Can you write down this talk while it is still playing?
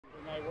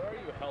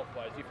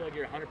health-wise, do you feel like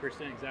you're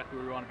 100% exactly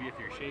where you want to be with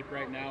your shape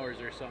right now, or is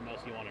there something else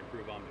you want to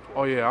improve on before?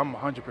 Oh yeah, I'm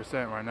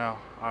 100% right now.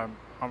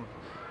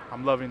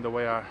 I'm loving the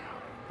way I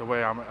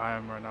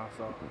am right now.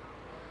 So.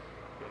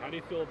 How do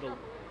you feel the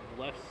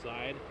left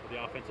side of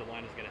the offensive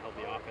line is going to help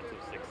the offensive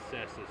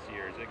success this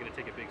year? Is it going to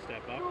take a big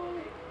step up?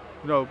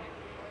 You know,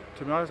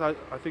 to be honest,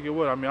 I think it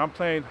would. I mean,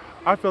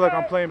 I feel like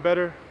I'm playing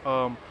better.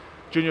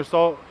 Junior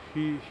Salt,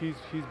 he's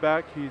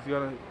back. He's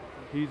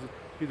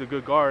a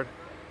good guard.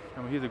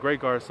 I mean, he's a great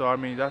guard. So I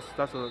mean,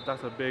 that's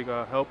a big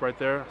help right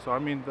there. So I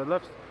mean, the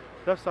left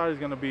side is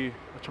going to be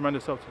a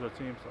tremendous help to the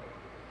team. So.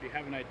 Do you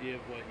have an idea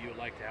of what you would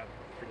like to have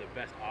for the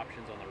best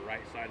options on the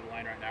right side of the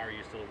line right now, or are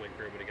you still waiting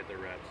for everybody to get their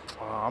reps?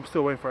 I'm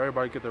still waiting for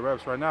everybody to get their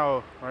reps. Right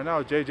now,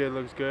 JJ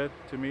looks good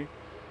to me.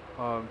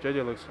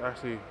 JJ looks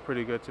actually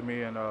pretty good to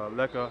me, and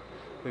Leka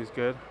looks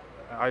good.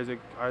 Isaac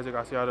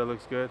Asiata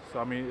looks good. So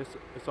I mean,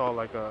 it's all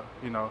like a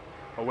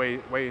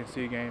wait and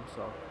see game.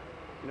 So.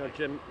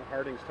 Jim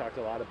Harding's talked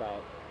a lot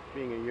about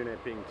being a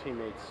unit, being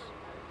teammates,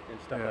 and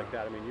stuff like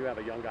that. I mean, you have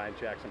a young guy in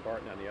Jackson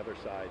Barton on the other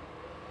side.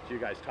 Do you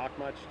guys talk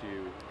much? Do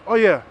you? Oh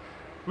yeah,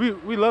 we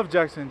love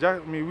Jackson. I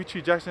mean, we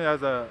treat Jackson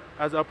as an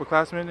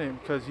upperclassman, and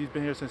because he's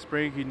been here since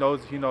spring, he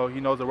knows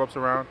the ropes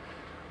around.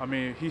 I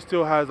mean, he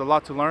still has a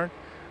lot to learn,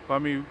 but I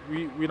mean,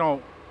 we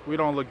don't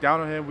look down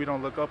on him. We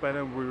don't look up at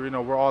him.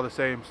 We're all the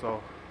same.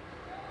 So.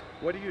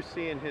 What do you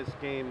see in his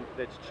game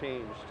that's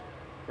changed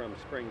from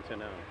spring to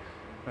now?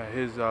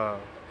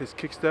 His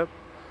kick step,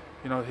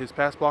 his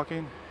pass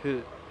blocking.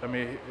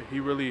 He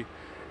really,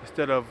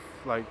 instead of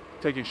like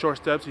taking short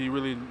steps, he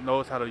really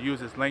knows how to use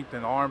his length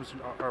and arms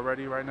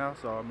already right now.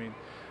 So I mean,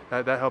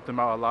 that helped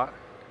him out a lot.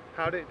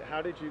 How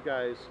did you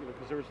guys,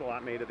 because there was a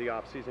lot made of the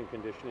off-season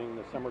conditioning,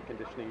 the summer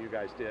conditioning you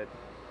guys did.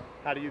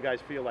 How do you guys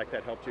feel like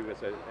that helped you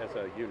as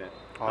a unit?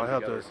 Oh, it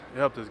helped us. It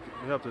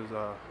helped us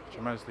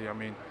tremendously. I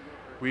mean,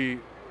 we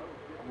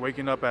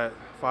waking up at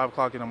 5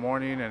 o'clock in the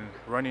morning and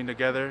running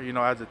together,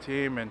 as a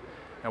team, and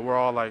we're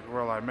all like,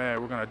 man,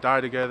 we're gonna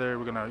die together.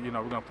 We're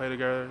gonna play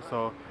together.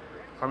 So,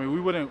 I mean, we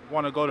wouldn't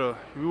want to go to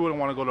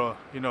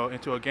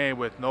into a game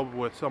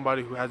with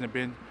somebody who hasn't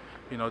been,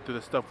 through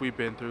the stuff we've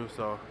been through.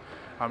 So,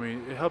 I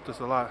mean, it helped us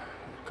a lot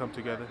come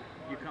together.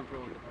 You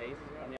comfortable with the pace?